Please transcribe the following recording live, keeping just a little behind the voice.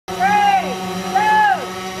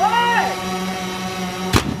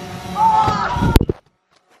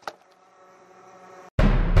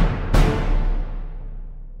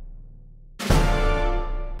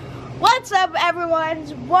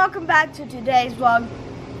friends, welcome back to today's vlog.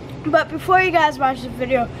 But before you guys watch the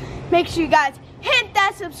video, make sure you guys hit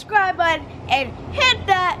that subscribe button and hit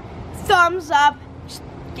that thumbs up.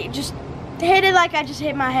 Just hit it like I just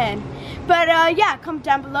hit my head. But yeah, comment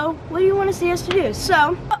down below what do you want to see us to do.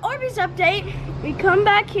 So, Orbeez update, we come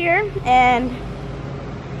back here and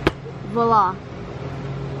voila.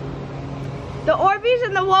 The Orbeez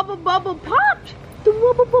and the Wubble Bubble popped. The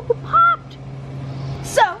Wubble Bubble popped.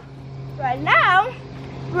 So, right now,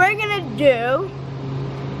 we're gonna do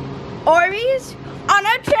Orbeez on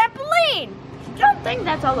a trampoline. I don't think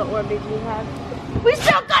that's all the Orbeez we have. We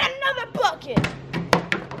still got another bucket.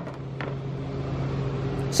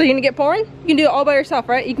 So you're gonna get pouring? You can do it all by yourself,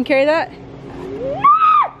 right? You can carry that? No!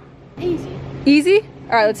 Easy. Easy?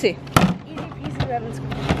 All right, let's see. Easy peasy lemon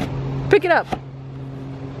squeeze. Pick it up.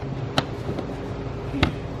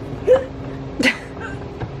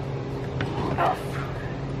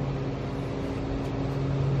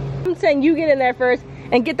 I'm saying you get in there first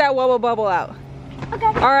and get that Wubble Bubble out. Okay.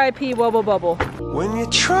 R.I.P. Wubble Bubble. When you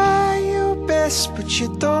try your best but you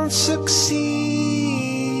don't succeed.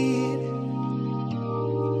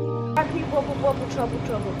 R.I.P. Wubble Bubble Trouble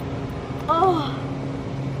Trouble. Oh.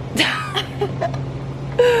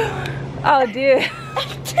 Oh, dude.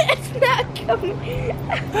 It's not coming.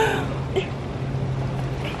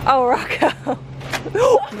 Oh, Rocco.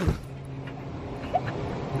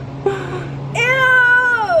 Ew!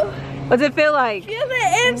 What's it feel like? Feel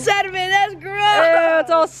the inside of it, that's gross. Ew,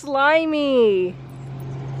 it's all slimy.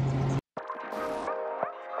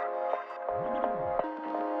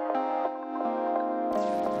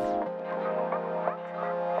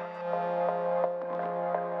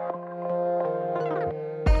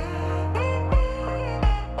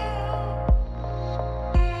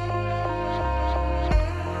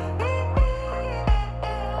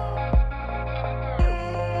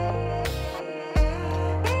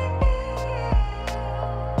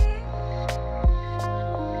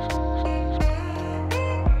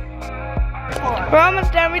 We're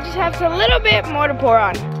almost done. We just have a little bit more to pour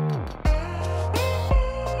on.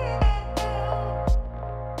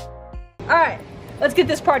 All right, let's get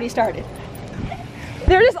this party started.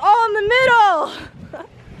 They're just all in the middle.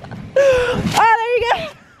 Oh, there you go.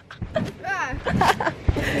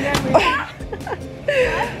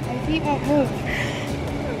 My feet won't move.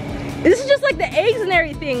 This is just like the eggs and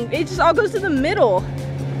everything. It just all goes to the middle.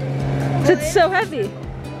 So it's so heavy.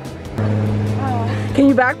 Can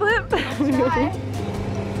you backflip?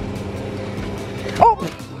 Oh!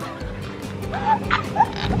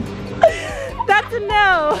 That's a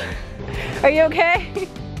no. Are you okay? Does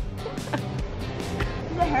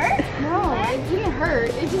it hurt? No, it didn't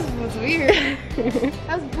hurt. It just was weird.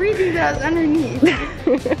 I was breathing, but I was underneath.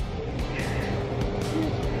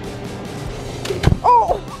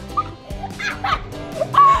 Oh!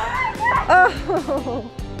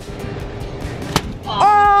 Oh!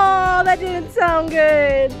 Oh, that didn't sound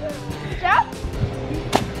good. Yeah?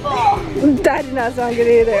 Oh. That did not sound good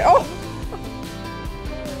either. Oh!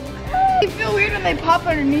 You feel weird when they pop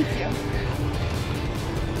underneath you.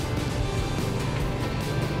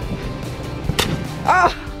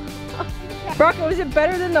 Oh! Rocco, is it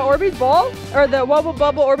better than the Orbeez ball? Or the Wubble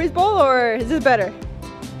Bubble Orbeez bowl? Or is this better?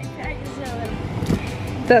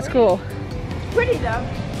 That's cool. Pretty though.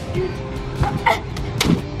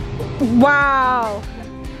 Wow!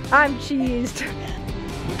 I'm cheesed.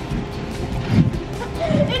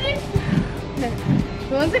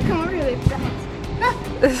 The ones that come over here, they bounce.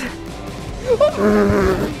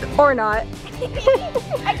 Or not.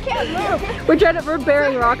 I can't move. We're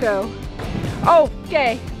bearing Rocco.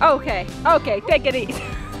 Okay, okay, okay, take it easy.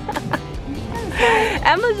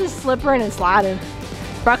 Emma's just slippering and sliding.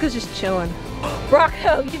 Rocco's just chilling.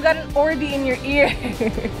 Rocco, you got an Orbeez in your ear.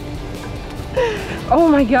 Oh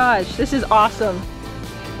my gosh, this is awesome.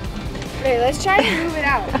 Wait, let's try to move it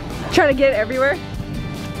out. Trying to get it everywhere?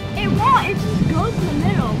 It won't, it just goes in the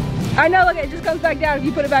middle. I know, look, it just comes back down if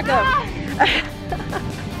you put it back up.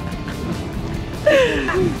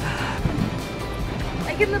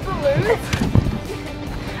 Like in the balloons?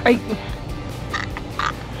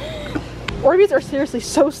 Orbeez are seriously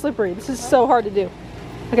so slippery. This is so hard to do.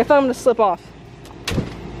 Like I feel I'm gonna slip off.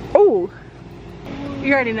 Oh!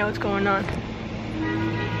 You already know what's going on.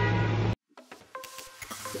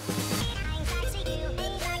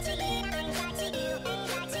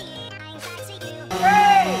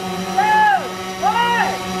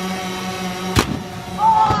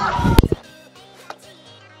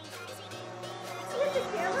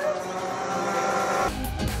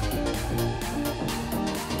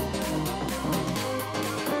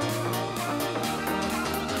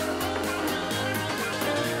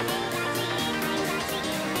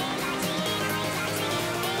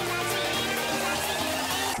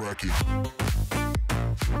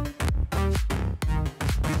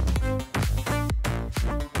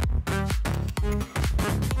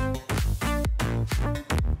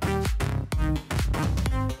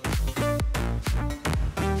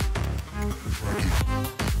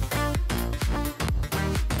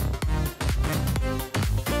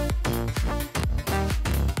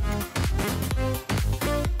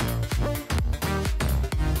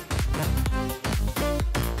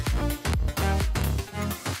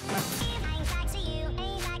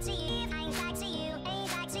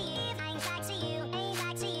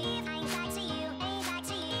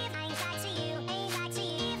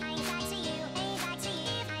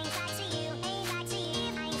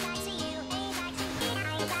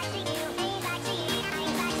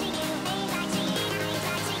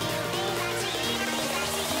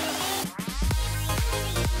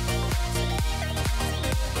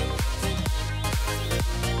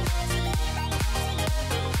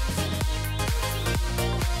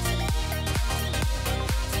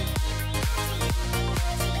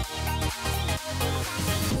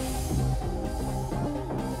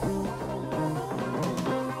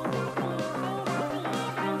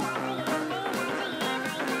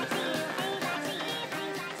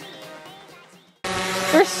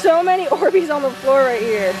 There's so many Orbeez on the floor right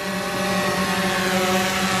here.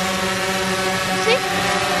 See?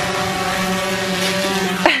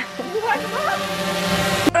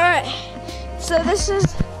 Alright, so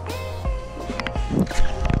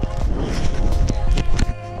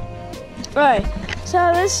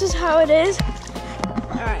this is how it is.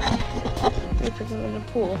 Alright, let me put them in the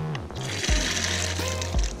pool.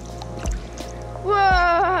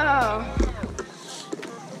 Whoa!